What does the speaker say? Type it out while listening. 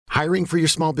Hiring for your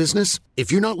small business?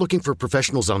 If you're not looking for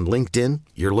professionals on LinkedIn,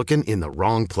 you're looking in the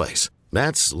wrong place.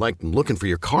 That's like looking for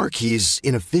your car keys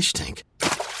in a fish tank.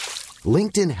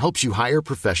 LinkedIn helps you hire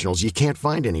professionals you can't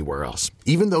find anywhere else,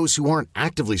 even those who aren't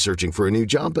actively searching for a new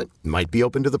job but might be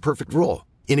open to the perfect role.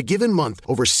 In a given month,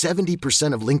 over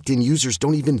 70% of LinkedIn users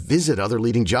don't even visit other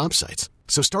leading job sites.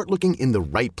 So start looking in the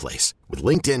right place. With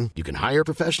LinkedIn, you can hire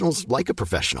professionals like a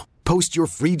professional. Post your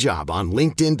free job on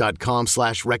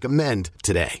linkedin.com/recommend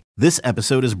today. This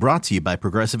episode is brought to you by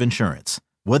Progressive Insurance.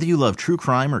 Whether you love true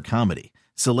crime or comedy,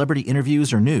 celebrity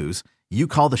interviews or news, you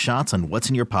call the shots on what's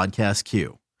in your podcast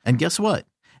queue. And guess what?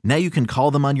 Now you can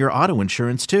call them on your auto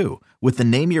insurance too with the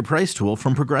Name Your Price tool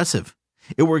from Progressive.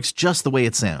 It works just the way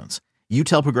it sounds. You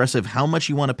tell Progressive how much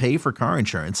you want to pay for car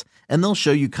insurance, and they'll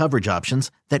show you coverage options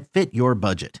that fit your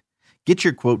budget. Get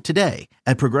your quote today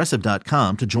at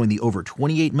Progressive.com to join the over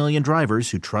 28 million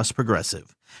drivers who trust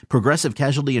Progressive. Progressive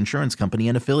Casualty Insurance Company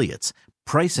and Affiliates.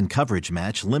 Price and coverage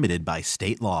match limited by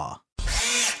state law.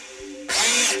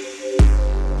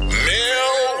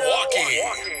 Milwaukee,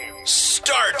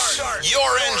 start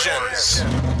your engines.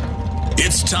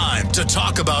 It's time to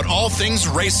talk about all things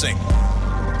racing.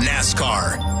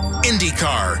 NASCAR,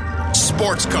 IndyCar,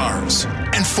 sports cars,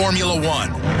 and Formula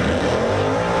One.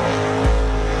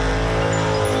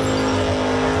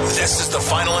 This is the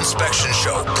Final Inspection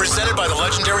Show, presented by the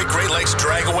legendary Great Lakes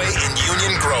Dragaway in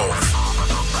Union Grove.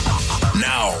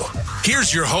 Now,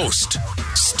 here's your host,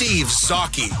 Steve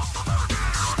Zautke.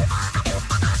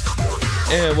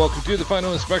 And welcome to the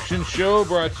Final Inspection Show,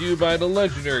 brought to you by the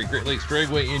legendary Great Lakes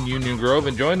Dragaway in Union Grove.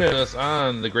 And joining us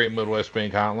on the Great Midwest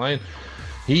Bank Hotline,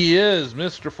 he is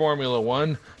Mr. Formula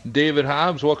One, David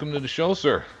Hobbs. Welcome to the show,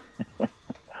 sir.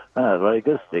 Very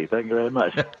good, Steve. Thank you very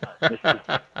much.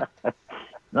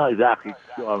 Not exactly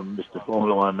I'm Mr.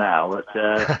 Formula One now, but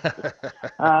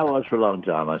I was for a long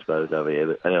time, I suppose, over here.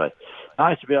 But anyway,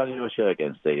 nice to be on your show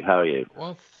again, Steve. How are you?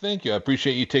 Well, thank you. I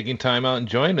appreciate you taking time out and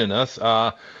joining us.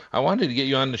 I wanted to get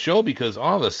you on the show because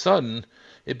all of a sudden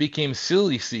it became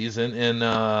silly season in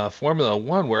Formula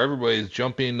One, where everybody's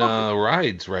jumping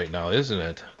rides right now, isn't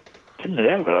it? Isn't it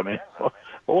ever? I mean,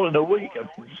 all in a week. I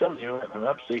mean, suddenly you went from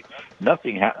absolutely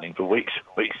nothing happening for weeks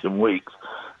and weeks,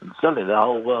 and suddenly the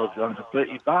whole world's gone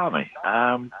completely balmy.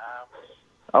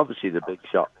 Obviously, the big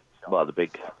shot, the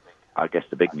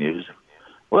big news.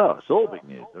 Well, it's all big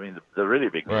news. I mean, the really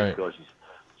big news, of course, is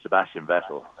Sebastian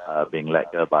Vettel being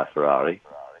let go by Ferrari.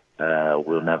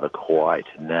 We'll never quite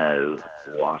know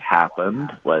what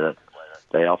happened, whether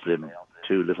they offered him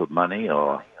too little money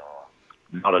or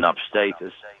not enough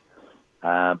status.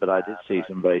 But I did see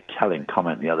some very telling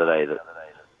comment the other day that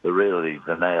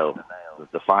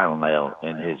the final nail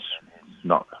in his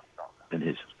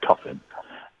coffin,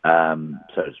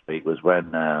 so to speak, was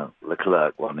when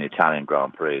Leclerc won the Italian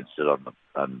Grand Prix and stood on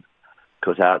and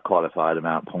qualified him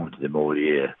out, pointed him all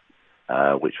year,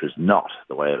 which was not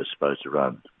the way it was supposed to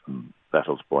run from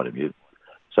Vettel's point of view.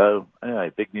 So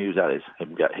anyway, big news that is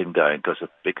him going, because the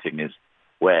big thing is,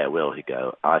 where will he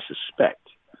go? I suspect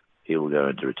he will go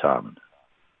into retirement.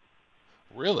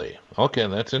 Really? Okay,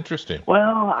 that's interesting.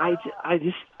 Well, I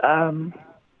just,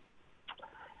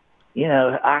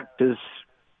 actors,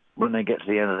 when they get to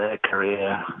the end of their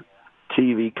career,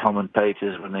 TV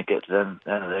commentators, when they get to the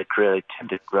end of their career, they tend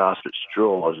to grasp at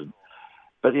straws.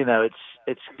 But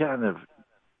it's kind of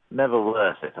never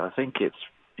worth it. I think it's,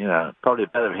 probably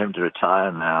better for him to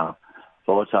retire now,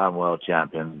 4-time world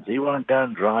champion. Do you want to go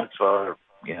and drive for,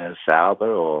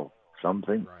 Sauber or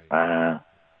something? Right.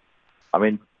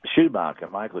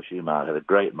 Michael Schumacher, the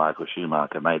great Michael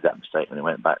Schumacher, made that mistake when he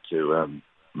went back to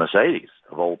Mercedes,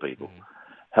 of all people. Mm-hmm.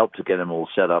 Helped to get him all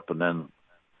set up, and then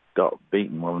got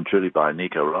beaten well and truly by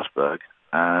Nico Rosberg.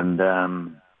 And,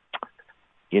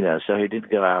 so he did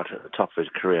go out at the top of his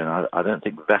career, and I don't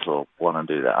think Vettel will want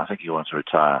to do that. I think he wants to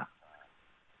retire.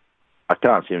 I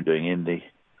can't see him doing Indy.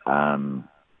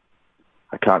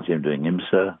 I can't see him doing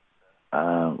IMSA.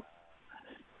 And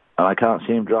I can't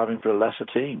see him driving for a lesser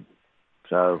team.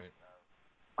 So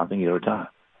I think he'll retire.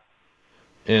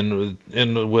 And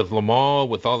with Le Mans,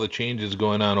 with all the changes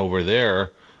going on over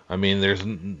there, I mean,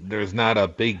 there's not a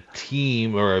big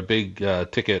team or a big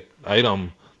ticket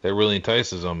item that really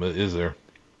entices him, is there?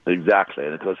 Exactly.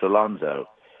 And of course, Alonso,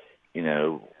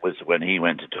 was when he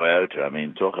went to Toyota. I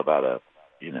mean, talk about a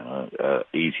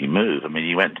easy move. I mean,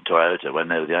 he went to Toyota when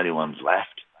they were the only ones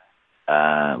left.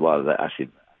 Actually,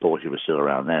 Porsche was still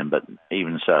around then, but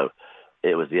even so,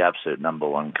 it was the absolute number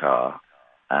one car,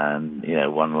 and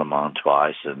won Le Mans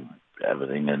twice and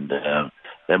everything, and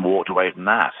then walked away from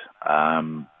that.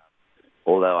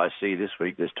 Although I see this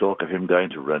week there's talk of him going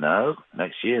to Renault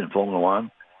next year in Formula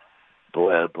One.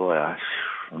 Boy, oh boy,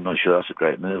 I'm not sure that's a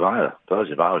great move either. Suppose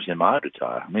if I was him, I'd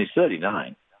retire. I mean, he's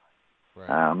 39. Right.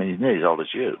 I mean, he's nearly as old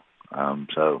as you.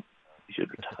 So he should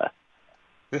retire.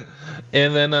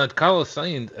 And then Carlos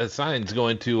Sainz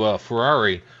going to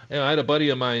Ferrari. You know, I had a buddy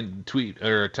of mine tweet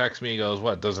or text me. He goes,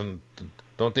 "What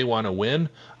don't they want to win?"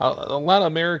 A lot of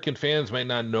American fans might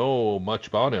not know much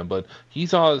about him, but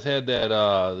he's always had that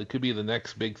it could be the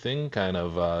next big thing kind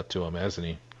of to him, hasn't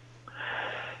he?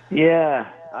 Yeah,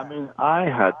 I mean, I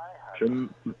had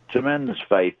tremendous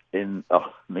faith in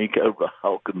Nico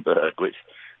Hülkenberg, which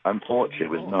unfortunately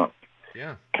was not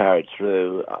carried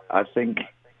through. I think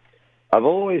I've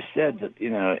always said that, you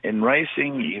know, in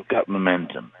racing you've got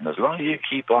momentum, and as long as you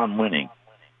keep on winning,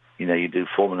 you know, you do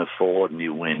Formula Ford and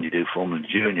you win, you do Formula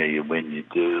Junior, you win, you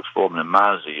do Formula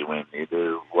Mazda, you win, you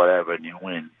do whatever and you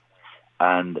win,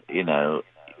 and you know.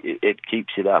 It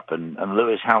keeps it up, and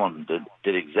Lewis Hamilton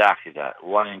did exactly that.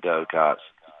 Won in go-karts,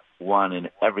 won in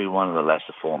every one of the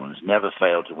lesser formulas, never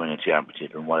failed to win a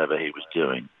championship in whatever he was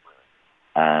doing,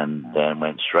 and then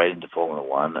went straight into Formula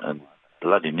One and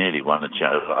bloody nearly won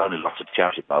only lost a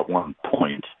championship by 1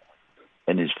 point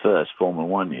in his first Formula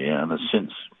One year, and has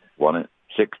since won it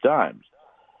 6 times.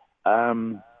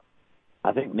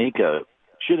 I think Nico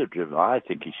should have driven. I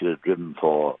think he should have driven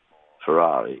for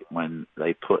Ferrari when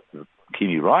they put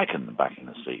Kimi Räikkönen back in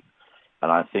the seat. And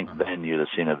I think then you'd have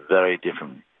seen a very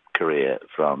different career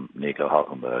from Nico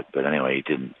Hülkenberg. But anyway, he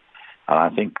didn't. And I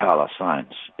think Carlos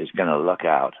Sainz is going to luck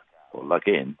out, or luck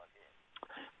in.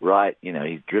 Right, you know,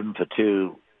 he's driven for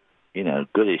 2, you know,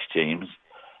 goodish teams.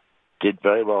 Did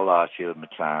very well last year with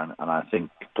McLaren. And I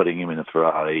think putting him in a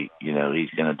Ferrari, you know, he's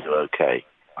going to do okay.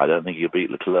 I don't think he'll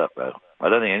beat Leclerc, though. I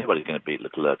don't think anybody's going to beat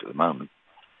Leclerc at the moment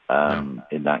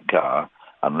in that car,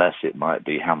 unless it might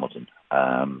be Hamilton.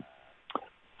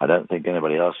 I don't think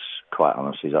anybody else, quite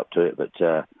honestly, is up to it. But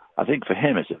I think for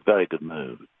him, it's a very good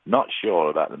move. Not sure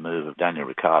about the move of Daniel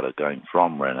Ricciardo going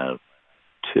from Renault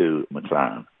to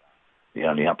McLaren. The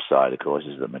only upside, of course,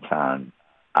 is that McLaren,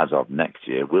 as of next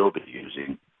year, will be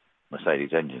using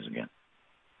Mercedes engines again.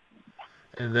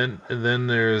 And then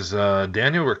there's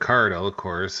Daniel Ricciardo, of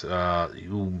course,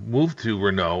 who moved to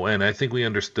Renault, and I think we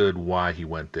understood why he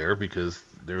went there, because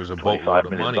there was a boatload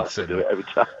of money sitting every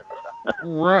time.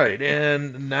 Right,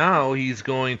 and now he's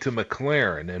going to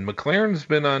McLaren, and McLaren's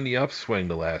been on the upswing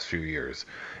the last few years.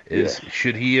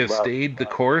 Should he have stayed the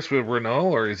course with Renault,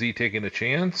 or is he taking a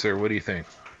chance, or what do you think?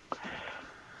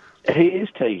 He is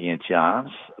taking a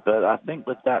chance, but I think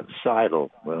with that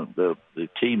Seidel, the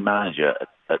team manager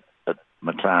at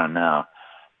McLaren now,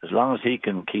 as long as he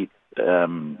can keep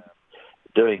doing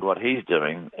what he's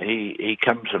doing, he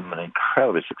comes from an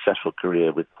incredibly successful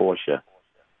career with Porsche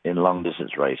in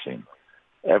long-distance racing.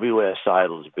 Everywhere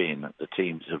Seidel's been, the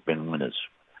teams have been winners.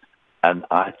 And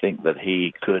I think that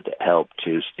he could help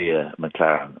to steer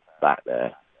McLaren back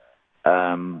there.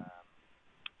 And,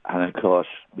 of course,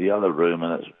 the other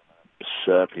rumour that's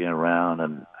circling around,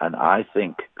 and I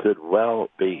think could well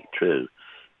be true,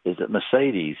 is that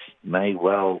Mercedes may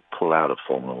well pull out of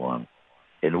Formula One,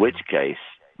 in which case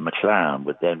McLaren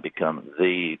would then become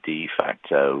the de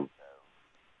facto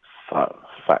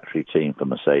factory team for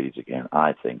Mercedes again,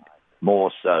 I think.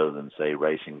 More so than, say,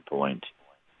 Racing Point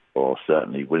or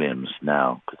certainly Williams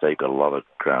now, because they've got a lot of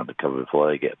ground to cover before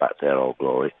they get back to their old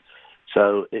glory.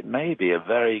 So it may be a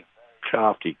very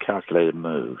crafty, calculated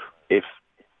move if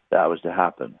that was to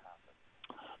happen.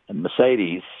 And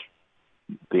Mercedes,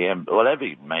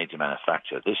 every major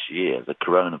manufacturer this year, the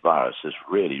coronavirus has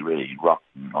really, really rocked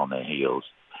on their heels.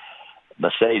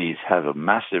 Mercedes have a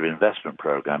massive investment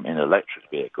program in electric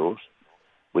vehicles,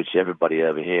 which everybody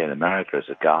over here in America is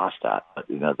aghast at. But,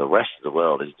 you know, the rest of the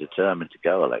world is determined to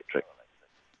go electric.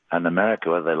 And America,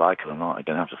 whether they like it or not, are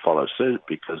going to have to follow suit,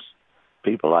 because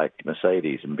people like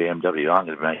Mercedes and BMW aren't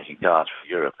going to be making cars for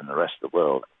Europe and the rest of the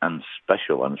world, and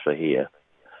special ones for here.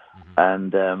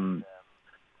 Mm-hmm.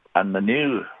 And the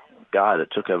new guy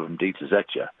that took over from Dieter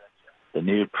Zetsche, the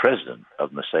new president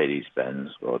of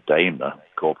Mercedes-Benz, or Daimler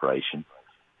Corporation,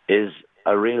 is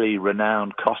a really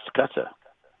renowned cost cutter.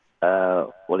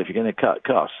 Well, if you're going to cut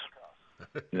costs,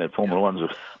 you know, Formula One's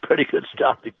a pretty good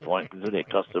starting point, because it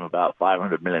costs them about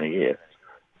 $500 million a year.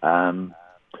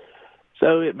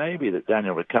 So it may be that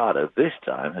Daniel Ricciardo this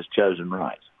time has chosen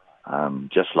right,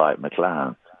 just like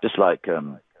McLaren, just like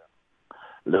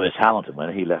Lewis Hamilton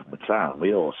when he left McLaren.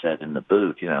 We all said in the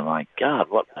booth, you know, my God,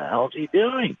 what the hell's he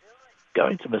doing?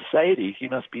 Going to Mercedes, he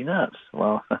must be nuts.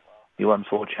 Well, he won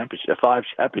 5 championships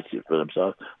for them,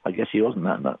 so I guess he wasn't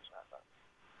that nuts.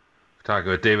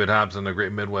 Talking with David Hobbs on the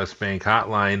Great Midwest Bank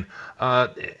Hotline,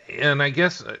 and I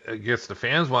guess the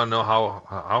fans want to know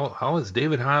how is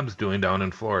David Hobbs doing down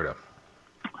in Florida?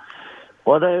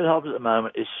 Well, David Hobbs at the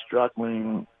moment is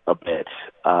struggling a bit.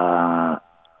 I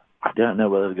don't know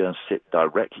whether they're going to sit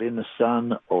directly in the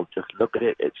sun or just look at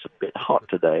it. It's a bit hot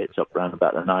today. It's up around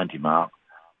about the 90 mark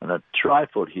and a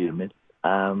trifle humid.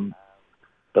 But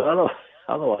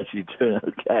otherwise, you're doing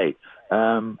okay.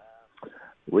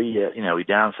 We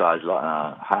downsized a lot in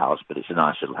our house, but it's a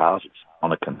nice little house. It's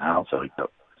on a canal, so we've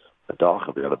got a dock,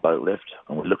 we've got a boat lift,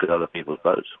 and we look at other people's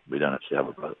boats. We don't actually have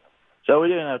a boat. So we're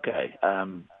doing okay.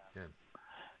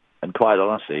 And quite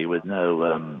honestly, with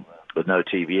no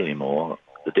TV anymore,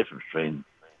 the difference between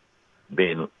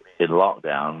being in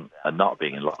lockdown and not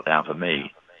being in lockdown for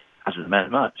me hasn't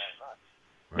meant much.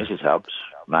 Right. Mrs. Hobbs,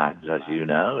 Mags, as you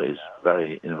know, is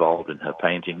very involved in her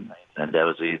painting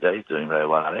endeavors these days, doing very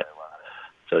well at it.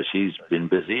 So she's been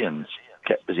busy and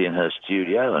kept busy in her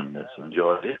studio and has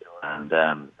enjoyed it. And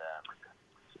a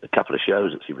couple of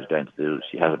shows that she was going to do,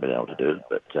 she hasn't been able to do,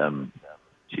 but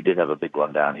she did have a big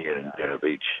one down here in Vero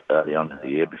Beach early on in the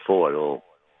year before it all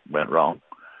went wrong.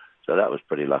 So that was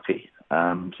pretty lucky.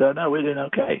 So, no, we're doing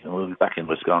okay. And we'll be back in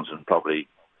Wisconsin probably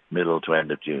middle to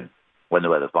end of June when the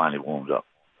weather finally warms up.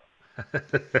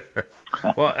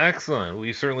 Well, excellent.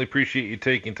 We certainly appreciate you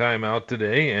taking time out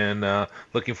today and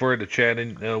looking forward to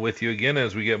chatting with you again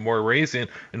as we get more racing.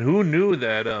 And who knew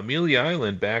that Amelia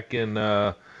Island back in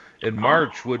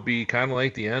March would be kind of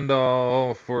like the end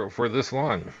all for this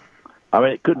long? I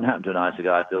mean, it couldn't happen to a nicer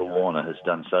guy. Bill Warner has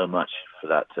done so much for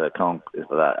that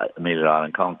Amelia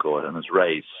Island Concord and has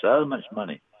raised so much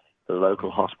money for the local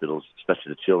hospitals,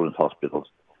 especially the children's hospitals,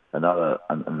 and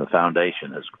the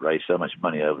foundation has raised so much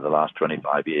money over the last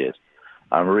 25 years.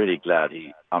 I'm really glad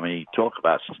he talked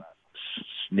about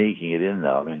sneaking it in,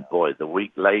 though. I mean, boy, the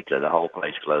week later, the whole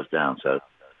place closed down. So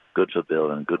good for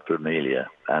Bill and good for Amelia.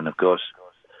 And, of course,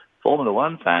 Formula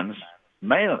One fans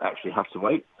may not actually have to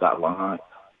wait that long.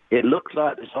 It looks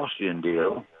like this Austrian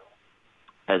deal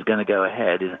is going to go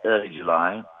ahead in early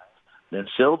July. Then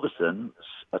Silverstone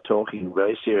are talking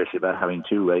very seriously about having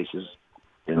 2 races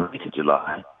in later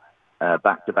July,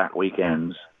 back-to-back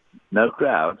weekends. No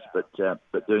crowds, but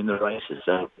doing the races.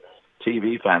 So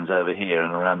TV fans over here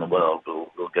and around the world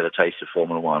will get a taste of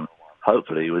Formula One,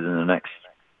 hopefully within the next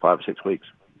 5 or 6 weeks.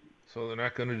 So they're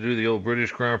not going to do the old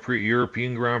British Grand Prix,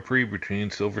 European Grand Prix between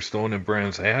Silverstone and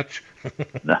Brands Hatch?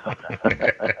 No.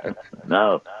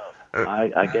 No.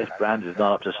 I guess Brands is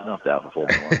not up to snuff now for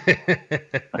Formula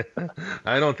One.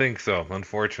 I don't think so,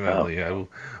 unfortunately. No.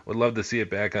 I would love to see it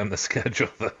back on the schedule,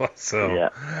 though. So.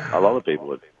 Yeah, a lot of people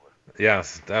would.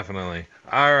 Yes, definitely.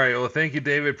 All right. Well, thank you,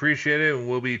 David. Appreciate it, and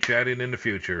we'll be chatting in the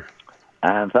future.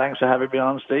 And thanks for having me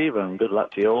on, Steve, and good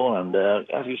luck to you all. And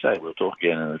as you say, we'll talk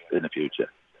again in the future.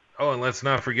 Oh, and let's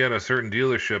not forget a certain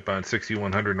dealership on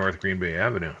 6100 North Green Bay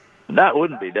Avenue. That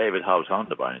wouldn't be David Hobbs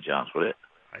Honda by any chance, would it?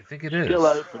 I think it is. Still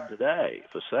open today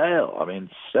for sale. I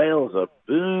mean, sales are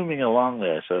booming along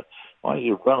there. So why don't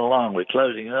you run along? We're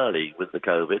closing early with the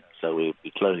COVID, so we'll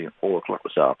be closing at 4 o'clock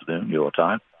this afternoon, your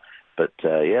time. But,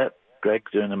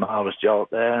 Greg's doing a marvellous job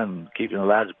there and keeping the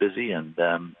lads busy, and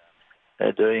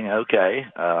they're doing okay.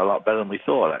 A lot better than we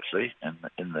thought, actually,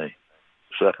 in the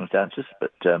circumstances.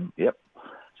 But, yep.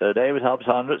 So David Hobbs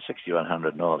 100,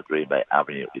 6100 North Green Bay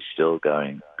Avenue is still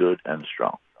going good and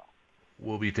strong.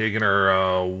 We'll be taking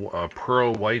our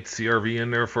Pearl White CRV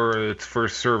in there for its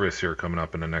first service here coming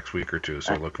up in the next week or two.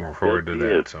 So looking forward to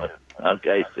that. So.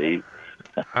 Okay, Steve.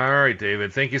 All right,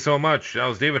 David. Thank you so much. That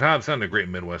was David Hobbs on the Great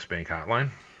Midwest Bank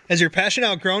Hotline. Has your passion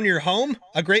outgrown your home?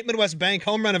 A Great Midwest Bank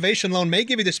home renovation loan may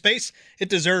give you the space it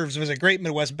deserves. Visit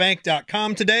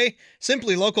greatmidwestbank.com today.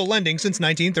 Simply local lending since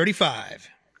 1935.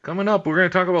 Coming up, we're going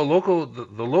to talk about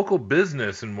the local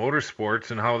business in motorsports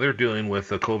and how they're dealing with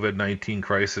the COVID-19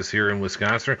 crisis here in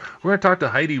Wisconsin. We're going to talk to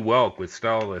Heidi Welk with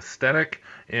Style Aesthetic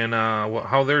and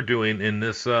how they're doing in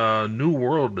this new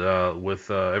world with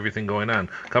everything going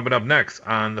on. Coming up next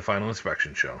on the Final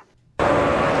Inspection Show.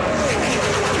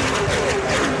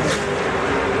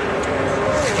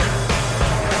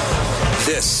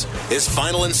 This is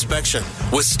Final Inspection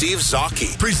with Steve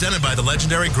Zautke, presented by the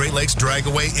legendary Great Lakes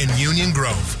Dragaway in Union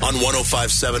Grove on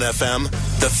 105.7 FM,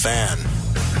 The Fan.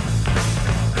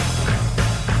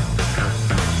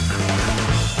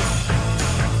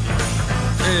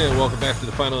 And welcome back to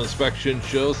the Final Inspection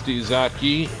Show. Steve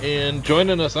Zautke, and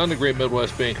joining us on the Great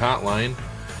Midwest Bank Hotline,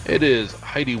 it is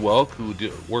Heidi Welk, who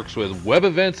works with Web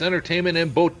Events, Entertainment,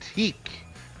 and Boutique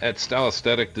at Style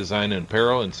Aesthetic Design and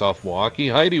Apparel in South Milwaukee.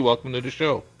 Heidi, welcome to the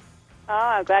show. Oh,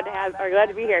 I'm glad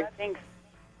to be here. Thanks.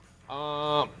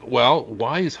 Well,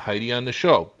 why is Heidi on the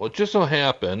show? Well, it just so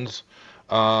happens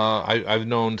I've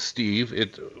known Steve.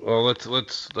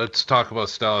 Let's talk about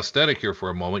Style Aesthetic here for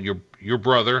a moment. Your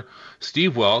brother,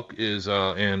 Steve Welk, is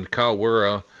and Kyle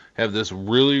Wera have this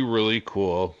really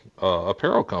cool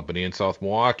apparel company in South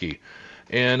Milwaukee,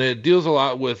 and it deals a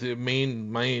lot with the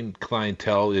main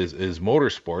clientele is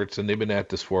motorsports, and they've been at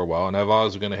this for a while. And I've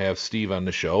always going to have Steve on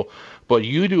the show, but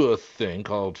you do a thing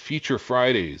called Feature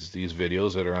Fridays. These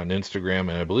videos that are on Instagram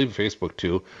and I believe Facebook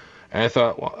too. And I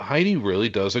thought, well, Heidi really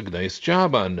does a nice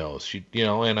job on those. She,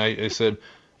 and I said,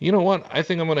 you know what? I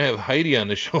think I'm going to have Heidi on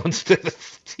the show instead of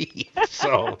Steve.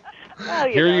 So well,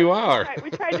 here you are. We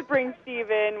tried to bring Steve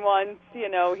in once. He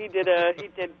did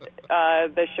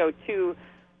the show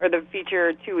the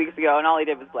feature 2 weeks ago, and all he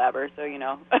did was blabber. So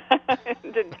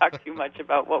didn't talk too much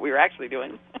about what we were actually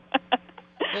doing.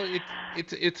 Well,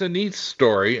 it's a neat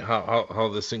story how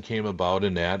this thing came about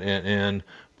and that and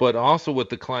but also with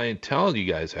the clientele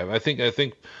you guys have. I think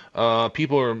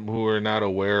people who are not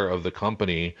aware of the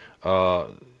company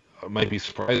might be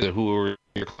surprised at who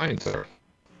your clients are.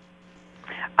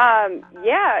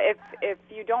 If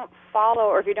you don't follow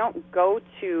or if you don't go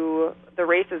to the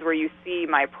races where you see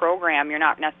my program, you're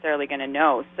not necessarily going to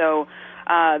know. So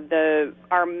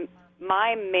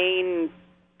my main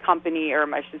company,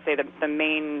 or I should say the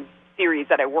main series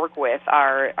that I work with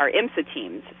are IMSA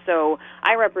teams. So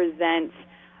I represent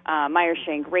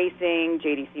Meyer-Shank Racing,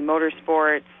 JDC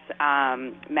Motorsports,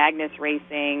 Magnus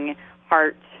Racing,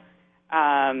 Hart,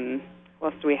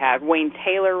 what else do we have? Wayne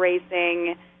Taylor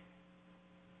Racing.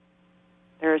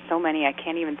 There are so many I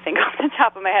can't even think off the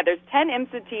top of my head. There's 10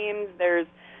 IMSA teams. There's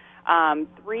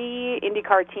 3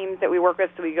 IndyCar teams that we work with.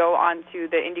 So we go onto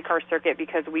the IndyCar circuit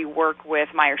because we work with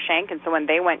Meyer-Shank. And so when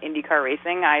they went IndyCar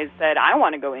racing, I said, I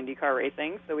want to go IndyCar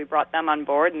racing. So we brought them on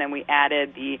board, and then we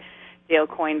added the Dale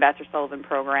Coyne Vassar Sullivan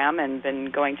program and been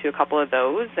going to a couple of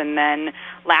those. And then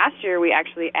last year we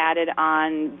actually added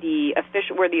on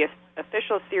we're the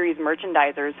official series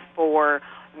merchandisers for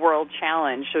World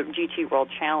Challenge, so GT World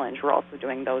Challenge. We're also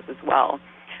doing those as well.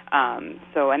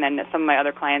 And then some of my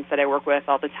other clients that I work with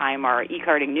all the time are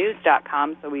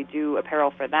ekartingnews.com, so we do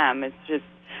apparel for them. It's just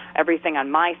everything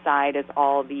on my side is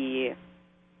all the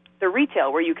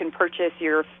retail where you can purchase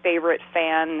your favorite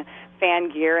fan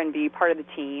gear and be part of the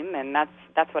team, and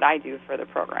that's what I do for the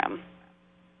program.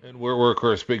 And we're of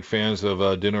course big fans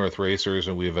of Dinner with Racers,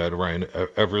 and we've had Ryan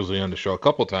Eversley on the show a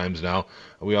couple times now.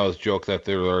 We always joke that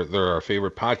they're our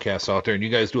favorite podcasts out there, and you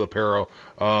guys do apparel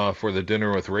for the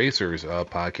Dinner with Racers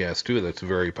podcast too. That's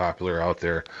very popular out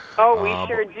there. Oh, we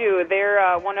sure do.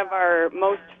 They're one of our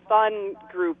most fun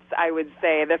groups, I would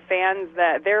say. The fans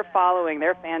that they're following,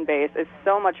 their fan base, is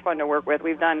so much fun to work with.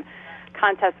 We've done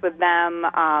contests with them.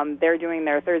 They're doing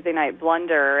their Thursday Night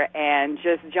Blunder, and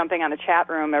just jumping on the chat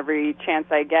room every chance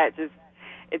I get.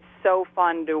 It's so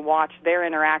fun to watch their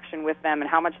interaction with them and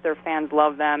how much their fans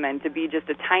love them, and to be just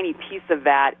a tiny piece of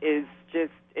that is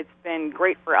just, it's been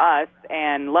great for us,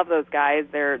 and love those guys.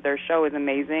 Their show is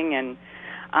amazing,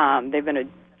 and they've been a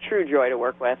true joy to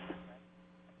work with.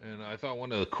 And I thought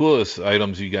one of the coolest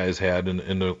items you guys had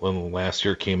in the last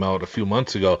year came out a few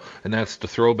months ago, and that's the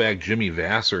throwback Jimmy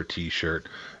Vassar T-shirt.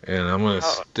 And I'm going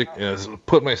to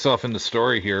put myself in the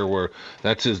story here, where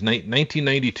that's his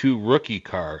 1992 rookie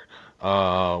car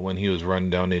when he was running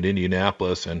down in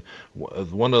Indianapolis. And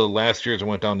one of the last years I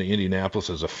went down to Indianapolis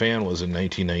as a fan was in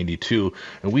 1992,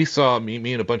 and we saw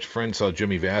me and a bunch of friends saw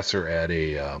Jimmy Vassar at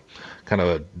a kind of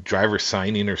a driver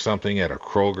signing or something at a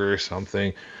Kroger or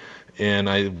something. And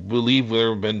I believe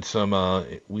there have been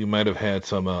we might have had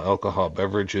some alcohol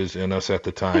beverages in us at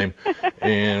the time.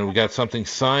 And we got something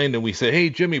signed, and we said, hey,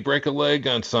 Jimmy, break a leg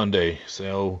on Sunday.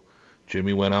 So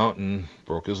Jimmy went out and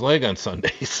broke his leg on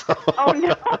Sunday. So. Oh,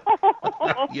 no.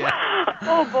 Yeah.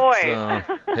 Oh, boy. So,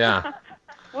 yeah.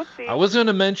 Whoopsie. I was going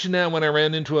to mention that when I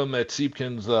ran into him at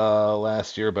Siepkin's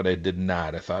last year, but I did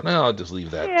not. I thought, no, I'll just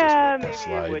leave that. Yeah, just let that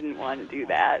slide. maybe I wouldn't want to do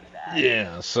that.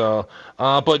 Yeah, so,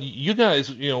 but you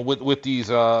guys, with these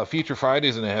Feature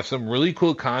Fridays, and they have some really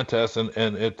cool contests, and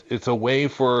it's a way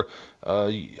for,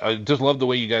 I just love the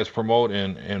way you guys promote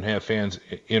and have fans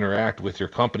interact with your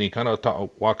company. Kind of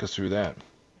walk us through that.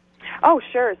 Oh,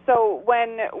 sure. So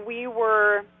when we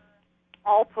were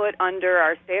all put under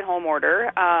our stay-at-home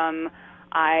order,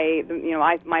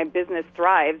 my business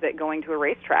thrives at going to a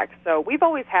racetrack. So we've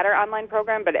always had our online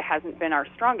program, but it hasn't been our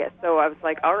strongest. So I was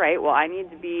like, all right, well, I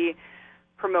need to be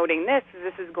promoting this.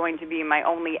 This is going to be my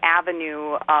only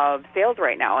avenue of sales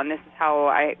right now, and this is how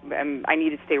I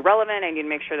need to stay relevant. I need to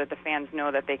make sure that the fans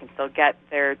know that they can still get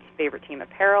their favorite team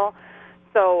apparel.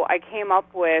 So I came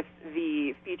up with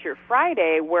the Feature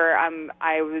Friday, where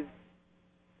I was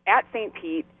at St.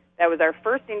 Pete that was our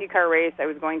first IndyCar race. I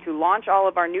was going to launch all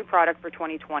of our new product for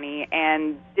 2020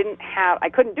 and I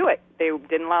couldn't do it. They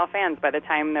didn't allow fans by the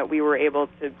time that we were able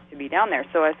to be down there.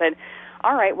 So I said,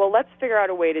 all right, well, let's figure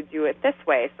out a way to do it this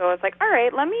way. So I was like, all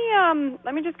right, let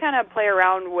me just kind of play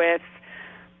around with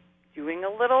doing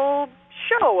a little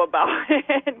show about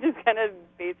it, just kind of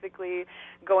basically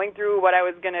going through what I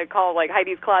was going to call like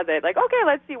Heidi's closet, like, okay,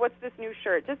 let's see, what's this new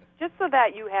shirt, just so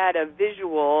that you had a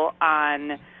visual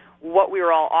on what we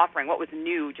were all offering, what was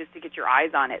new, just to get your eyes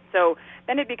on it. So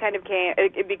then it became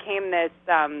this,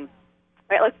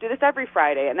 right, let's do this every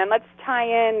Friday, and then let's tie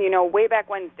in, Way Back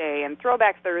Wednesday and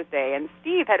Throwback Thursday. And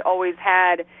Steve had always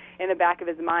had in the back of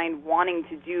his mind wanting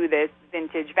to do this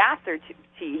vintage Vassar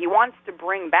tee. He wants to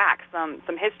bring back some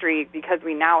history because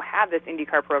we now have this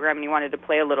IndyCar program, and he wanted to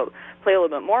play a little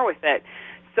bit more with it.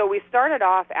 So we started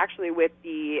off actually with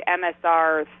the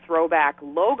MSR throwback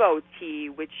logo tee,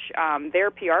 which their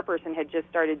PR person had just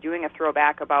started doing a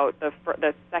throwback about the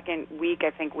second week, I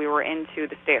think, we were into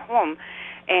the stay-at-home.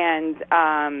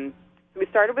 And we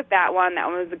started with that one. That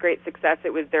one was a great success.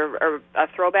 It was a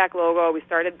throwback logo. We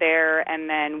started there, and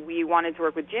then we wanted to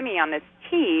work with Jimmy on this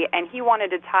tee, and he wanted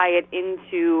to tie it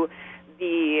into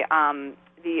the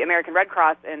American Red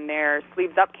Cross and their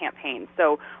Sleeves Up campaign.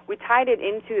 So we tied it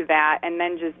into that and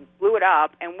then just blew it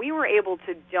up, and we were able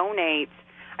to donate.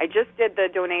 I just did the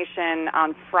donation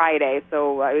on Friday,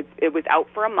 so it was out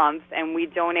for a month, and we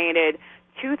donated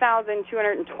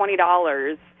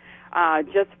 $2,220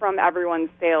 just from everyone's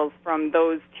sales from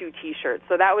those two T-shirts.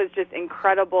 So that was just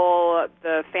incredible.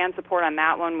 The fan support on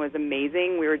that one was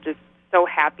amazing. We were just so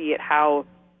happy at how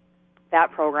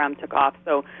that program took off.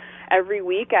 So every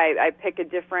week I pick a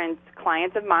different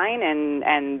client of mine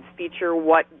and feature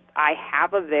what I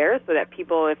have of theirs so that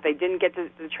people, if they didn't get to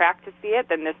the track to see it,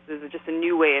 then this is just a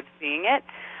new way of seeing it.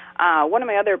 One of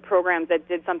my other programs that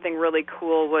did something really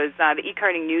cool was the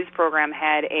eKarting News program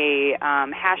had a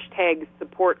hashtag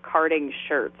support karting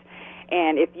shirt.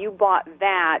 And if you bought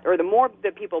that, or the more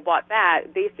that people bought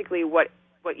that, basically what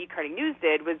eKarting News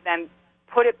did was then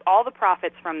put all the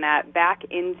profits from that back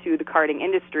into the karting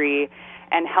industry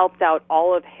and helped out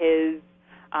all of his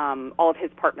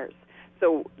partners.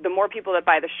 So the more people that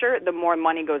buy the shirt, the more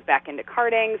money goes back into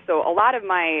karting. So a lot of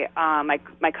my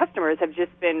customers have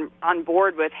just been on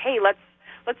board with, hey, let's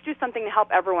do something to help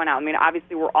everyone out. I mean,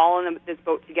 obviously we're all in this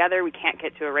boat together. We can't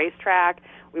get to a racetrack.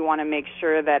 We want to make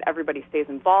sure that everybody stays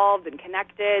involved and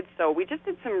connected. So we just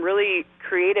did some really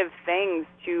creative things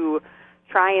to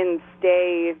try and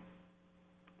stay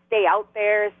out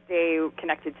there, stay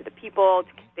connected to the people,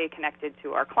 to stay connected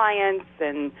to our clients,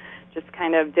 and just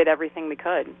kind of did everything we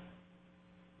could.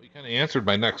 You kind of answered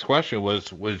my next question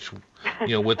was with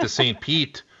the St.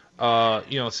 Pete,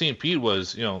 St. Pete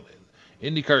was,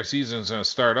 IndyCar season's going to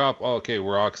start up. Oh, okay,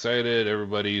 we're all excited.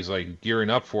 Everybody's like gearing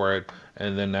up for it.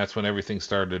 And then that's when everything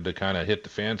started to kind of hit the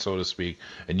fan, so to speak.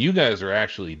 And you guys are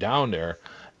actually down there.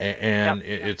 And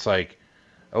yep. It's like,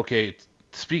 okay,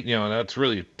 that's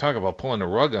really, talk about pulling the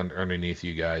rug underneath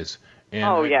you guys.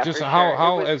 And just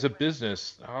how as a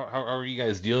business, how are you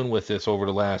guys dealing with this over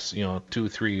the last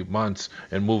 2-3 months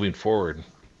and moving forward?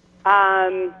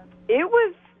 It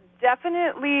was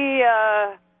definitely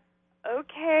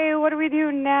okay. What do we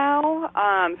do now?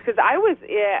 Because I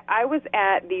was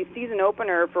at the season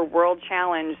opener for World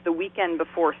Challenge the weekend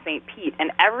before St. Pete,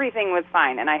 and everything was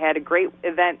fine. And I had a great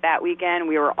event that weekend.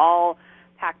 We were all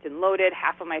packed and loaded.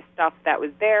 Half of my stuff that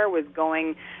was there was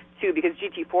going to, because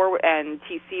GT4 and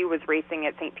TC was racing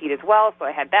at St. Pete as well, so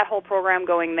I had that whole program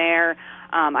going there.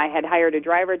 I had hired a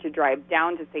driver to drive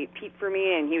down to St. Pete for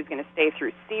me, and he was going to stay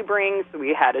through Sebring, so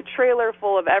we had a trailer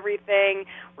full of everything.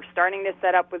 We're starting to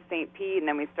set up with St. Pete, and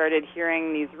then we started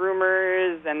hearing these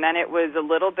rumors, and then it was a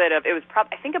little bit of, it was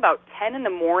probably, I think about 10 in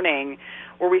the morning,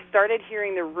 where we started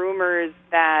hearing the rumors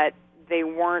that they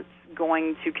weren't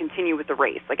going to continue with the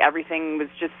race. Like everything was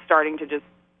just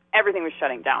everything was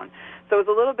shutting down. So it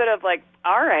was a little bit of like,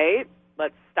 all right,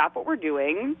 let's stop what we're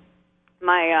doing.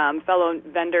 My fellow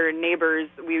vendor neighbors,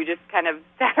 we just kind of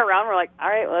sat around. We're like, all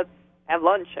right, let's have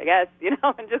lunch, I guess,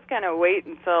 and just kind of wait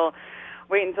until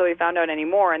we found out any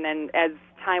more. And then as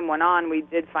time went on, we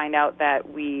did find out that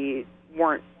there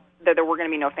were going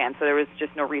to be no fans, so there was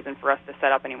just no reason for us to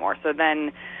set up anymore. So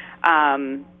then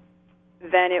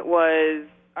it was,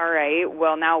 all right,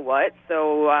 well, now what?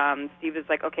 So Steve is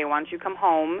like, okay, why don't you come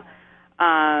home?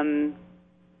 And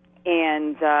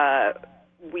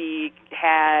we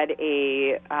had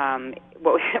a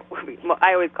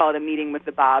I always call it a meeting with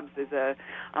the Bobs as a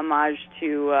homage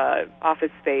to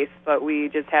Office Space, but we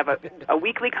just have a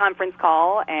weekly conference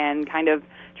call and kind of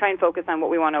try and focus on what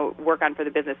we want to work on for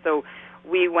the business. So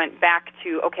we went back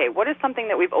to, okay, what is something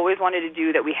that we've always wanted to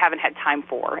do that we haven't had time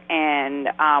for? And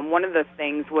one of the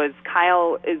things was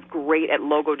Kyle is great at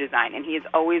logo design, and he has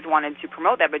always wanted to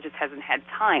promote that but just hasn't had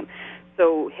time.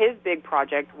 So his big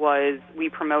project was we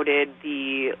promoted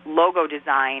the logo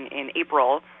design in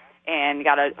April and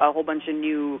got a whole bunch of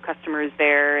new customers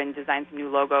there and designed some new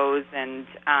logos. And,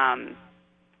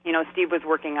 Steve was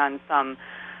working on some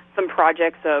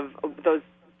projects of those,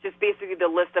 just basically the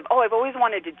list of, I've always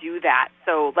wanted to do that,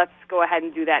 so let's go ahead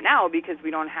and do that now because we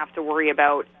don't have to worry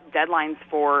about deadlines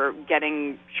for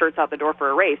getting shirts out the door for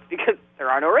a race because there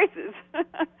are no races.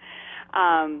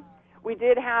 We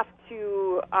did have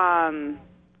to,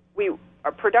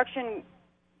 our production,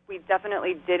 we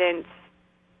definitely didn't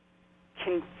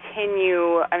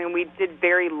continue. I mean, we did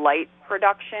very light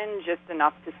production, just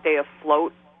enough to stay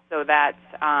afloat so that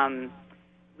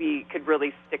we could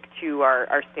really stick to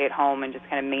our stay-at-home and just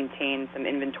kind of maintain some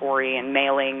inventory and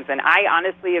mailings. And I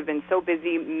honestly have been so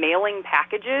busy mailing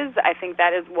packages. I think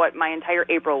that is what my entire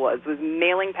April was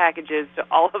mailing packages to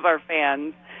all of our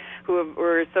fans who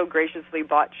were so graciously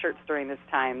bought shirts during this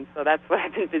time. So that's what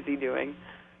I've been busy doing.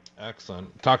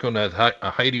 Excellent. Talking to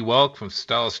Heidi Welk from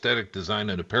Style Aesthetic Design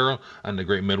and Apparel on the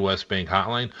Great Midwest Bank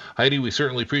Hotline. Heidi, we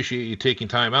certainly appreciate you taking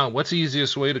time out. What's the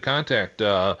easiest way to contact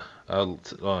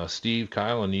Steve,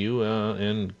 Kyle, and you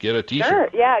and get a T-shirt? Sure.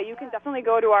 Yeah, you can definitely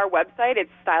go to our website.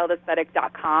 It's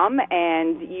styledaesthetic.com,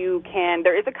 and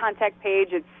there is a contact page.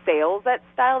 It's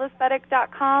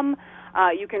sales@styledaesthetic.com.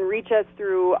 You can reach us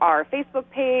through our Facebook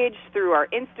page, through our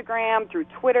Instagram, through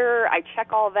Twitter. I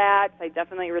check all that. I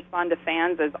definitely respond to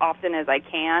fans as often as I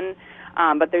can.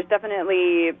 But there's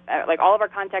definitely, all of our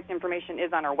contact information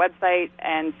is on our website,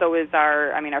 and so is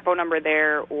our phone number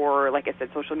there, or, like I said,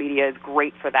 social media is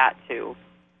great for that, too.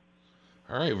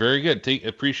 All right, very good.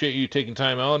 Appreciate you taking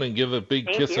time out, and give a big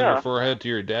kiss on your forehead to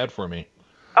your dad for me.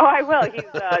 Oh, I will. He's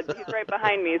right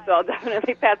behind me, so I'll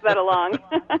definitely pass that along.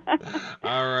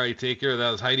 All right, take care. That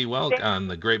was Heidi Welk on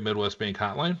the Great Midwest Bank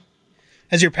Hotline.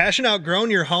 Has your passion outgrown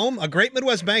your home? A Great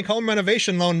Midwest Bank home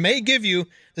renovation loan may give you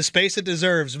the space it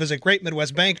deserves. Visit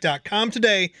greatmidwestbank.com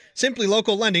today. Simply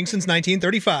local lending since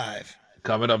 1935.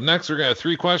 Coming up next, we're going to have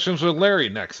 3 questions with Larry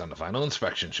next on the Final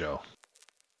Inspection Show.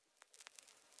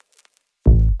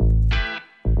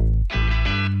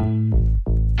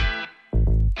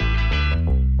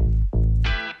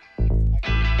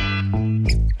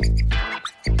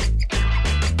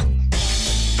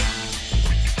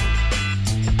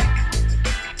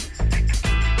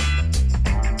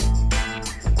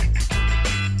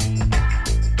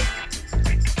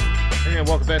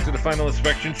 Welcome back to the Final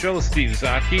Inspection Show. Steve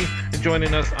Zautke, and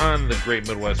joining us on the Great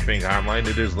Midwest Bank Hotline,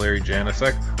 it is Larry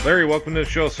Janicek. Larry, welcome to the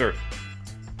show, sir.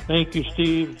 Thank you,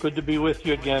 Steve. Good to be with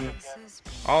you again.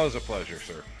 Always a pleasure,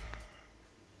 sir.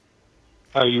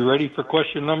 Are you ready for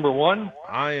question number 1?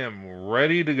 I am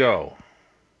ready to go.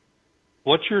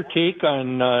 What's your take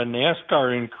on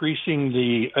NASCAR increasing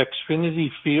the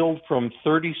Xfinity field from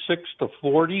 36 to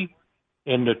 40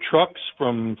 and the trucks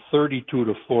from 32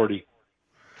 to 40?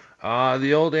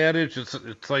 The old adage,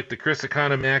 it's like the Chris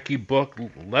Economaki book,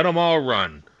 let them all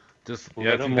run. I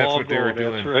think that's what they were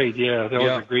doing. That's right, yeah. That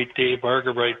was a great Dave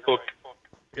Argerbright book.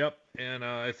 Yep, and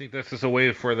I think that's just a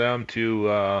way for them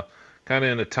to kind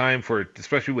of in a time for,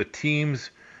 especially with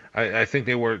teams, I think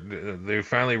they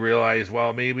finally realized,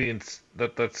 well, maybe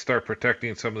let's start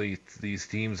protecting some of these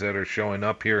teams that are showing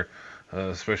up here,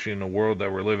 especially in the world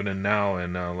that we're living in now,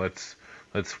 and let's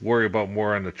worry about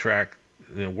more on the track.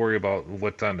 Worry about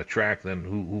what's on the track than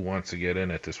who wants to get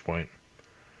in at this point.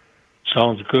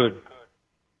 Sounds good.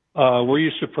 Were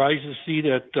you surprised to see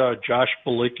that Josh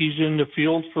Bilicki's in the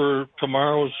field for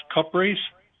tomorrow's Cup race?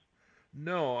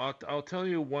 No, I'll tell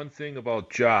you one thing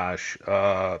about Josh.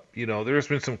 There's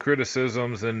been some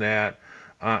criticisms in that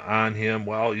on him.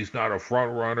 Well, he's not a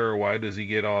front runner. Why does he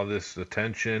get all this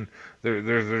attention?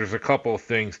 There's a couple of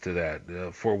things to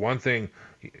that. For one thing,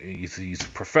 he's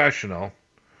professional.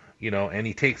 And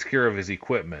he takes care of his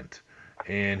equipment,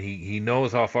 and he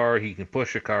knows how far he can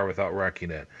push a car without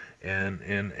wrecking it. And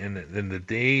in the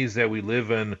days that we live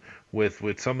in with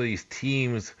some of these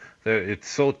teams, that it's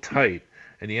so tight,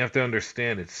 and you have to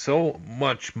understand it's so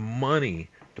much money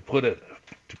to put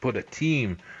a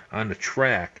team on the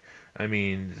track. I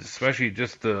mean, especially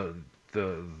just the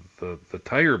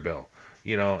tire bill,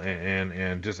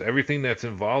 and just everything that's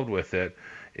involved with it.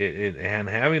 And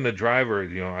having the driver,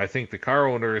 I think the car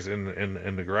owners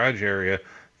in the garage area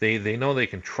they know they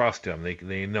can trust him.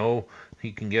 They know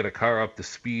he can get a car up to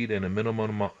speed in a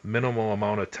minimal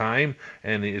amount of time,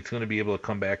 and it's going to be able to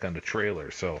come back on the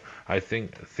trailer. So I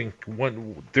think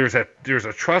there's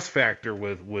a trust factor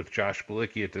with Josh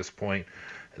Bilicki at this point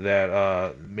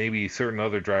that maybe certain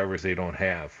other drivers they don't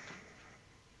have.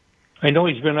 I know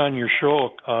he's been on your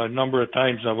show a number of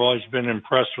times. I've always been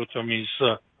impressed with him. He's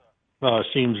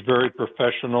seems very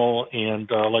professional, and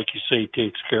like you say,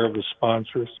 takes care of his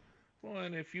sponsors. Well,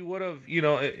 and if you would have,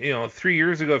 3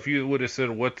 years ago, if you would have said,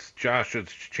 what's Josh's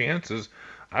chances,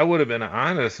 I would have been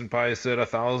honest and probably said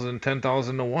 1,000,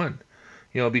 10,000 to 1,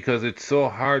 because it's so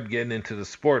hard getting into the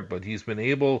sport, but he's been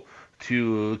able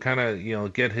to kind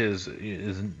of, get his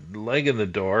leg in the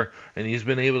door, and he's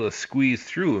been able to squeeze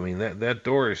through. I mean, that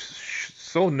door is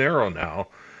so narrow now,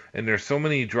 and there's so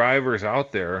many drivers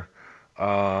out there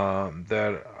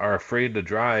that are afraid to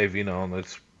drive,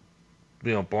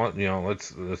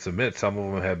 let's admit some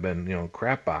of them have been,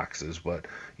 crap boxes, but,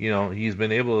 he's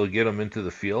been able to get them into the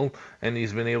field, and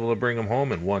he's been able to bring them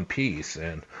home in one piece.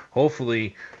 And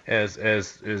hopefully, as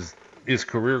his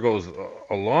career goes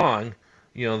along,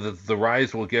 the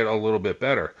rides will get a little bit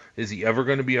better. Is he ever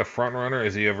going to be a front runner?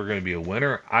 Is he ever going to be a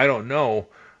winner? I don't know,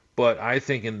 but I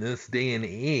think in this day and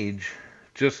age,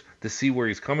 just to see where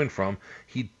he's coming from,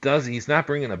 he's not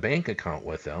bringing a bank account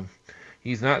with him.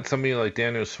 He's not somebody like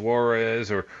Daniel Suarez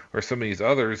or some of these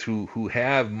others who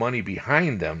have money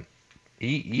behind them.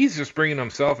 He's just bringing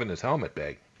himself in his helmet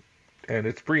bag. And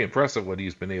it's pretty impressive what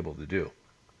he's been able to do.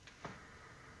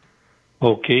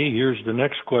 Okay, here's the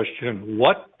next question.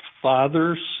 What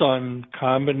father-son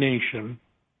combination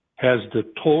has the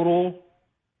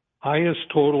highest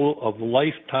total of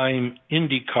lifetime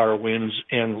IndyCar wins?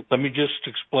 And let me just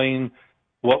explain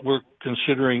what we're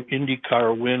considering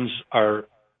IndyCar wins are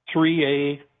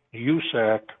 3A,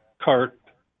 USAC, CART,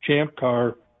 Champ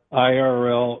Car,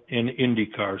 IRL, and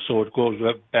IndyCar. So it goes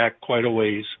back quite a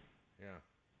ways. Yeah.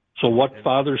 So what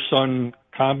father-son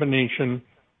combination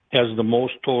has the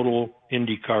most total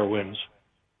IndyCar wins?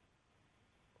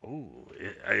 Ooh,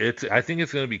 I think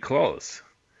it's going to be close,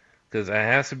 because it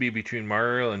has to be between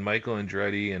Mario and Michael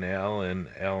Andretti and Al and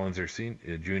Alan Jr.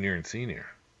 and Senior.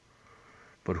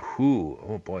 But who?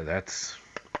 Oh boy, that's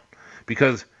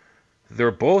because they're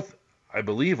both, I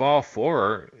believe all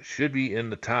four should be in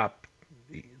the top.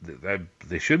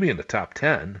 They should be in the top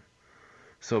 10.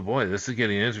 So boy, this is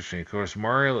getting interesting. Of course,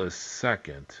 Mario is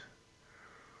second.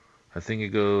 I think it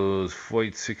goes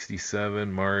Foyt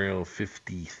 67, Mario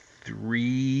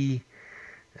 53,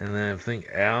 and then I think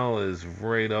Al is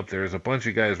right up there. There's a bunch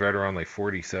of guys right around like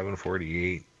 47,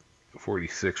 48,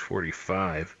 46,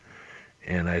 45,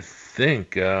 and I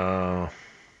think.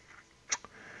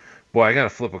 Boy, I got to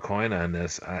flip a coin on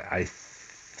this. I'm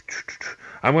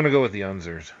going to go with the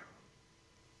Unzers.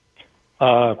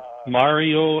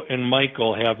 Mario and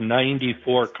Michael have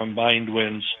 94 combined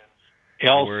wins.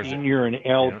 Al Sr. and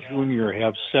Al Jr.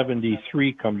 have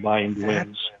 73 combined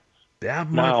wins. That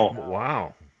much? Now,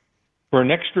 wow. For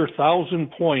an extra 1,000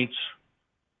 points,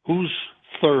 who's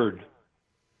third?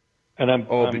 And I'm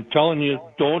telling you,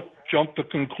 don't jump to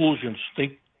conclusions.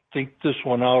 Think this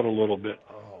one out a little bit.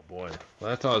 Boy, well,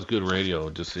 that's always good radio,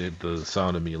 just the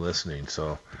sound of me listening.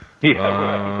 So, yeah,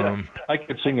 right. I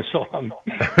could sing a song.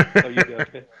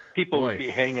 People would be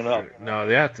hanging up. No,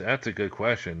 that's a good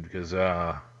question, because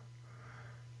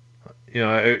you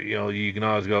can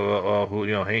always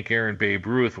go, Hank Aaron, Babe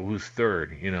Ruth, who's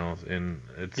third, and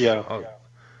it's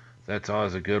that's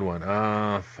always a good one.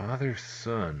 Father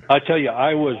son. I tell you,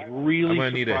 I was really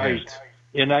surprised, need a hint.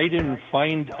 And I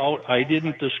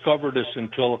didn't discover this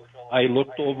until I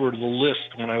looked over the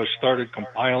list when I started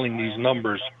compiling these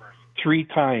numbers 3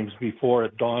 times before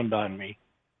it dawned on me.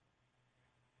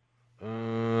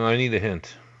 I need a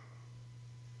hint.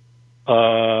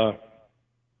 The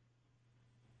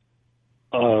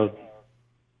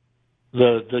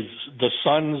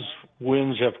Suns'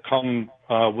 wins have come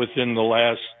within the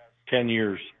last 10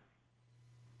 years.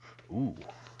 Ooh.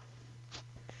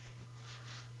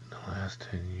 In the last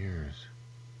 10 years.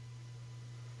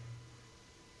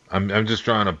 I'm just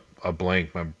drawing a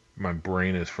blank. My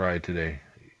brain is fried today.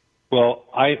 Well,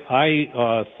 I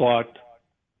thought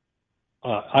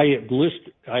I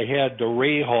had the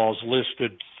Ray Halls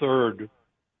listed third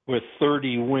with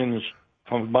 30 wins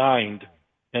combined,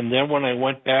 and then when I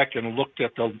went back and looked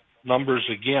at the numbers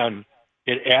again,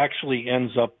 it actually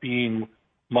ends up being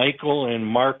Michael and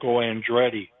Marco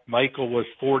Andretti. Michael with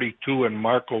 42 and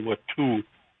Marco with 2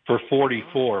 for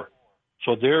 44.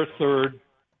 So they're third.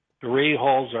 The Ray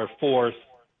Halls are fourth.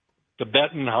 The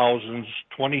Bettenhausens,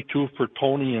 22 for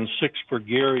Tony and 6 for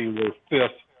Gary, were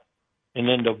fifth. And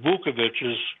then the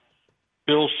Vukovic's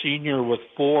Bill Sr. with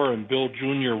 4 and Bill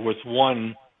Jr. with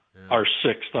 1 are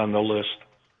sixth on the list.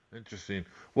 Interesting.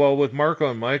 Well, with Marco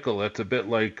and Michael, that's a bit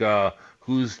like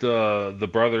who's the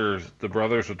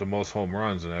brothers with the most home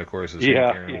runs, and that, of course, is Hank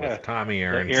Aaron with Tommy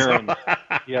Aaron. Aaron.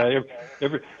 Yeah,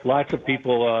 lots of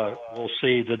people will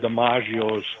say the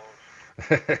DiMaggios.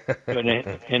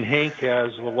 and Hank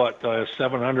has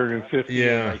 750.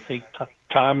 Yeah. And I think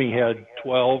Tommy had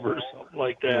 12 or something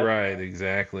like that. Right,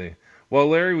 exactly. Well,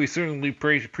 Larry, we certainly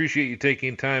appreciate you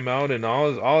taking time out, and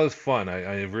all is fun.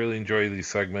 I really enjoy these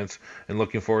segments, and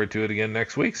looking forward to it again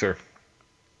next week, sir.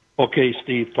 Okay,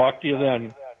 Steve. Talk to you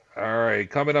then. All right,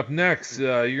 coming up next,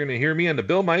 you're going to hear me on the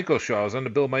Bill Michaels Show. I was on the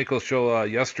Bill Michaels Show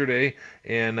yesterday,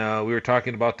 and we were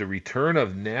talking about the return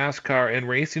of NASCAR and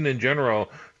racing in general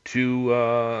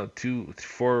for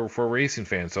racing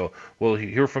fans. So we'll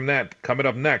hear from that coming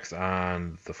up next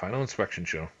on the Final Inspection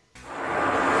Show.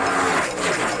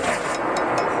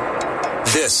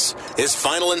 This is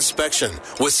Final Inspection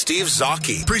with Steve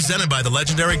Zautke, presented by the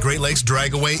legendary Great Lakes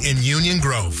Dragaway in Union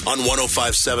Grove on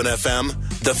 105.7 FM,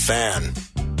 The Fan.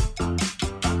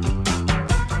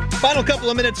 Final couple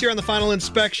of minutes here on the Final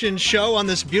Inspection Show on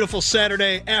this beautiful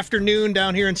Saturday afternoon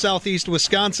down here in southeast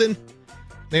Wisconsin.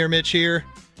 Mayor Mitch here.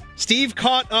 Steve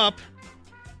caught up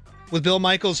with Bill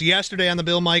Michaels yesterday on the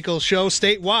Bill Michaels Show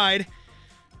statewide,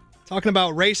 talking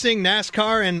about racing,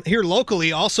 NASCAR, and here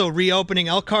locally also reopening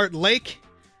Elkhart Lake.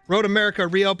 Road America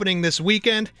reopening this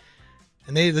weekend,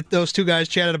 and those two guys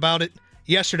chatted about it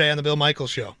yesterday on the Bill Michaels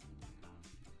Show.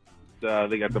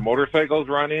 They got the motorcycles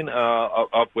running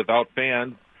up without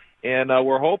fans, and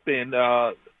we're hoping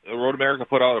Road America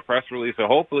put out a press release, so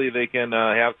hopefully they can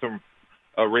have some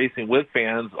racing with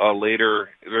fans later.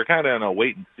 They're kind of in a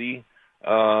wait-and-see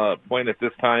point at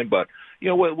this time, but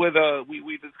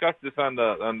we discussed this on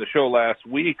the show last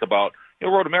week about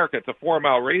Road America. It's a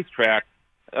 4-mile racetrack.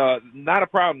 Not a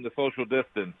problem, the social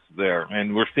distance there,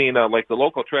 and we're seeing like the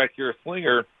local track here,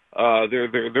 Slinger.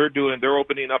 They're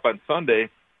opening up on Sunday,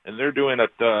 and they're doing at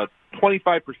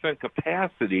 25%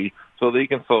 capacity, so they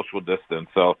can social distance.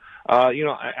 So,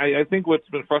 I think what's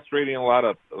been frustrating a lot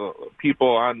of people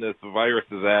on this virus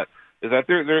is that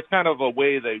there's kind of a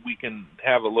way that we can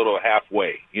have a little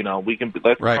halfway.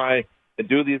 Let's try and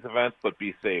do these events, but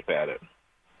be safe at it.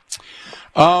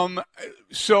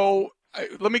 So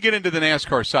let me get into the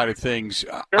NASCAR side of things.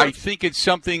 Sure. I think it's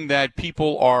something that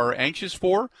people are anxious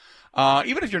for.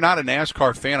 Even if you're not a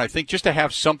NASCAR fan, I think just to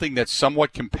have something that's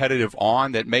somewhat competitive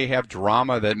on, that may have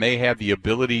drama, that may have the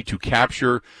ability to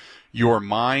capture your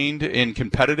mind in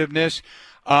competitiveness.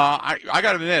 I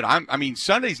got to admit,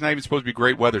 Sunday's not even supposed to be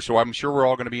great weather, so I'm sure we're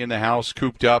all going to be in the house,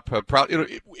 cooped up.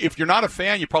 If you're not a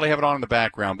fan, you probably have it on in the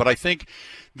background. But I think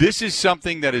this is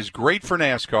something that is great for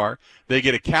NASCAR. They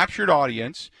get a captured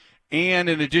audience, and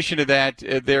in addition to that,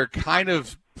 they're kind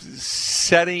of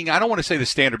setting, I don't want to say the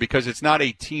standard because it's not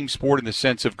a team sport in the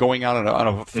sense of going out on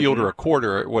a field or a court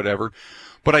or whatever.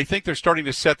 But I think they're starting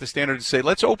to set the standard to say,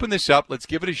 let's open this up, let's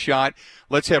give it a shot,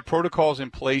 let's have protocols in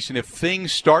place, and if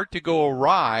things start to go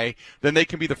awry, then they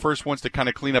can be the first ones to kind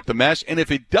of clean up the mess. And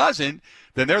if it doesn't,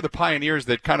 then they're the pioneers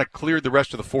that kind of cleared the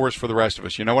rest of the forest for the rest of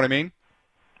us. You know what I mean?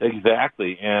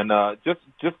 Exactly. And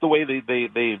just the way they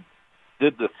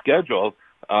did the schedule,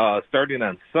 starting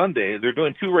on Sunday, they're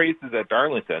doing 2 races at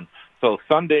Darlington. So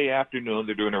Sunday afternoon,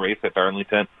 they're doing a race at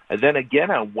Darlington, and then again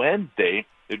on Wednesday,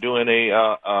 they're doing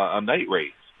a night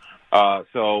race.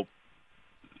 So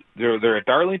they're at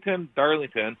Darlington,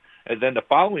 and then the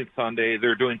following Sunday,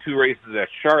 they're doing 2 races at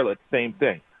Charlotte, same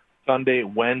thing, Sunday,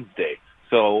 Wednesday.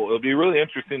 So it'll be really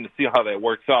interesting to see how that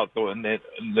works out. So, and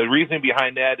the reason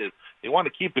behind that is they want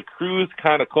to keep the crews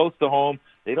kind of close to home.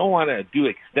 They don't want to do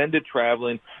extended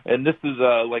traveling, and this is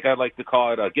like I like to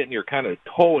call it getting your kind of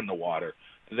toe in the water.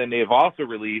 And then they've also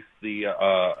released the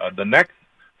next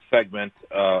segment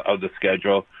of the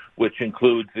schedule, which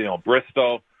includes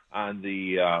Bristol on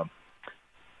the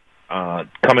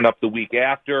coming up the week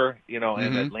after,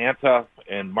 and Atlanta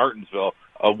and Martinsville.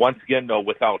 Once again, though,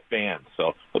 without fans.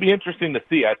 So it'll be interesting to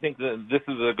see. I think that this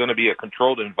is going to be a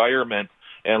controlled environment,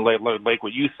 and like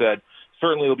what you said,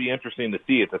 certainly it'll be interesting to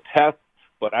see. It's a test.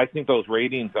 But I think those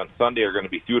ratings on Sunday are going to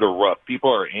be through the roof.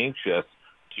 People are anxious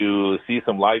to see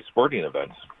some live sporting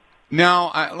events.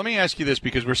 Now, let me ask you this,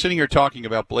 because we're sitting here talking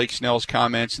about Blake Snell's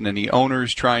comments and then the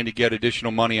owners trying to get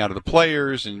additional money out of the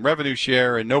players and revenue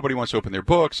share, and nobody wants to open their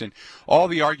books, and all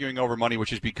the arguing over money, which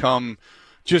has become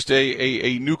just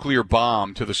a nuclear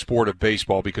bomb to the sport of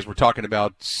baseball, because we're talking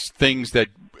about things that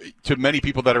to many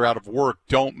people that are out of work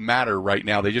don't matter right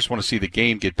now. They just want to see the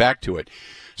game get back to it.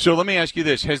 So let me ask you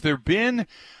this. Has there been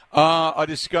a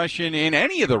discussion in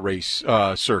any of the race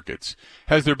circuits?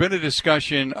 Has there been a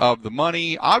discussion of the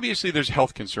money? Obviously, there's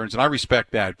health concerns, and I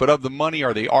respect that. But of the money,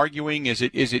 are they arguing? Is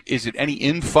it any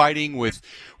infighting with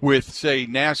say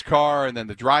NASCAR and then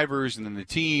the drivers and then the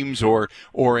teams, or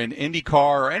in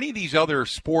IndyCar or any of these other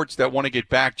sports that want to get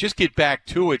back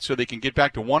to it so they can get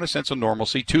back to, one, a sense of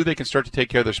normalcy, two, they can start to take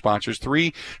care of their sponsors,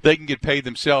 three, they can get paid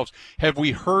themselves. Have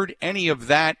we heard any of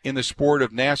that in the sport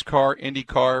of NASCAR,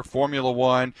 IndyCar, Formula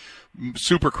One,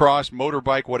 Supercross,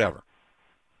 motorbike, whatever?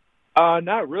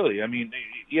 Not really. I mean,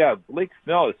 yeah, Blake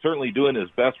Snell is certainly doing his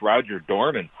best Roger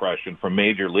Dorn impression from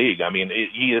Major League. I mean,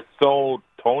 he is so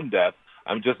tone deaf.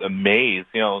 I'm just amazed.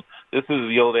 You know, this is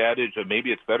the old adage of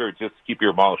maybe it's better just keep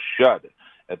your mouth shut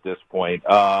at this point.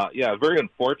 Yeah, very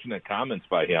unfortunate comments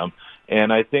by him.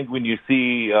 And I think when you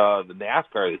see the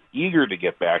NASCAR is eager to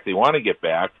get back, they want to get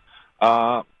back,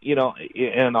 you know,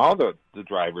 and all the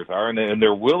drivers are, and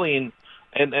they're willing.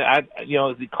 And you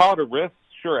know, they call it a risk.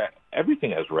 Sure, everything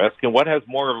has risk, and what has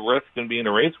more of a risk than being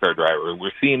a race car driver?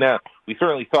 We're seeing that. We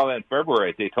certainly saw that in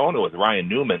February at Daytona with Ryan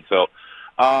Newman. So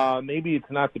maybe it's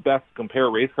not the best to compare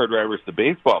race car drivers to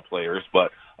baseball players,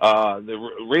 but the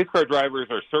race car drivers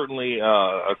are certainly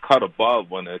a cut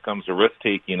above when it comes to risk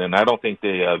taking, and I don't think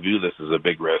they view this as a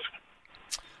big risk.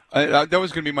 That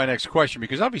was going to be my next question,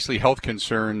 because obviously health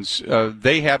concerns,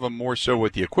 they have them more so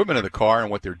with the equipment of the car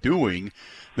and what they're doing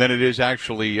than it is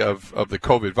actually of the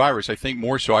COVID virus. I think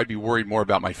more so I'd be worried more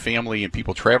about my family and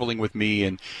people traveling with me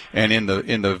and in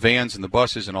the vans and the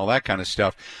buses and all that kind of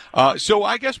stuff. So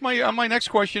I guess my next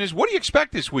question is, what do you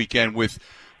expect this weekend with,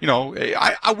 you know,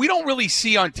 we don't really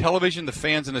see on television the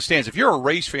fans in the stands. If you're a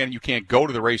race fan and you can't go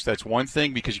to the race, that's one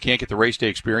thing because you can't get the race day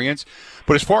experience.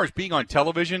 But as far as being on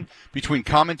television, between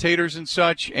commentators and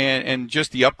such, and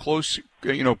just the up-close,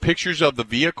 you know, pictures of the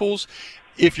vehicles,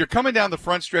 if you're coming down the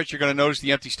front stretch, you're going to notice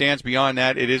the empty stands. Beyond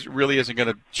that, really isn't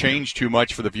going to change too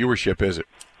much for the viewership, is it?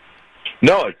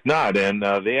 No, it's not. And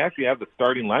they actually have the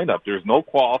starting lineup. There's no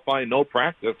qualifying, no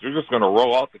practice. They're just going to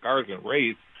roll out the cars and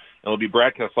race. It'll be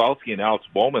Brad Keselowski and Alex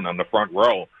Bowman on the front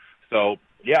row. So,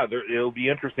 yeah, it'll be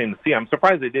interesting to see. I'm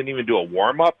surprised they didn't even do a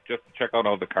warm-up just to check out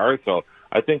all the cars. So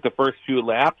I think the first few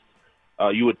laps,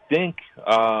 you would think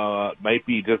might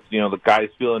be just, you know, the guys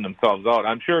feeling themselves out.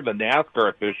 I'm sure the NASCAR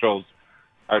officials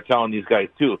are telling these guys,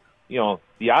 too, you know,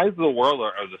 the eyes of the world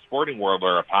or the sporting world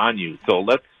are upon you. So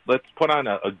let's put on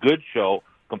a good show,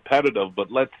 competitive,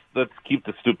 but let's keep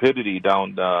the stupidity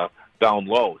down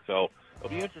low. So it'll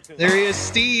be interesting. There he is,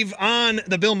 Steve, on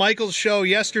the Bill Michaels show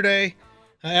yesterday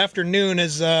afternoon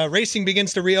as racing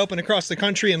begins to reopen across the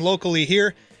country and locally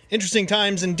here. Interesting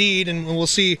times indeed, and we'll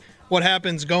see what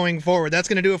happens going forward. That's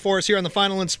going to do it for us here on the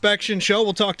Final Inspection Show.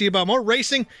 We'll talk to you about more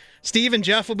racing. Steve and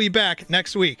Jeff will be back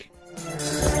next week.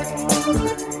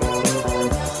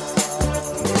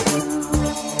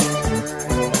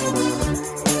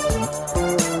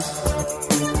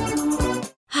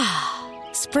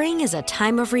 Spring is a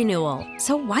time of renewal,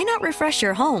 so why not refresh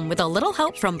your home with a little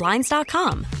help from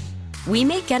Blinds.com? We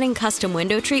make getting custom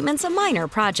window treatments a minor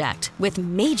project with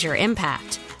major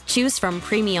impact. Choose from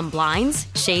premium blinds,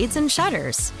 shades, and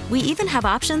shutters. We even have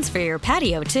options for your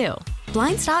patio, too.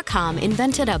 Blinds.com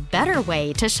invented a better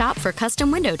way to shop for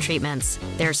custom window treatments.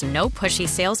 There's no pushy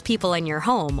salespeople in your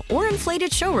home or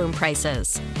inflated showroom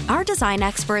prices. Our design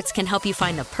experts can help you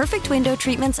find the perfect window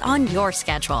treatments on your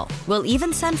schedule. We'll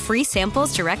even send free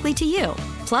samples directly to you.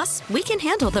 Plus, we can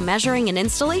handle the measuring and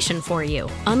installation for you.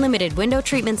 Unlimited window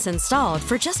treatments installed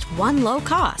for just one low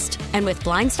cost. And with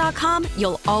Blinds.com,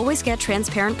 you'll always get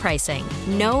transparent pricing.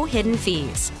 No hidden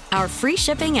fees. Our free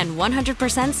shipping and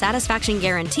 100% satisfaction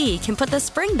guarantee can put the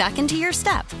spring back into your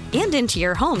step and into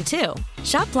your home, too.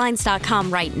 Shop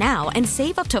Blinds.com right now and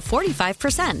save up to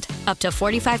 45%. Up to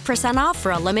 45% off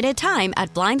for a limited time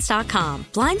at Blinds.com.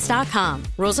 Blinds.com.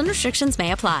 Rules and restrictions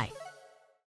may apply.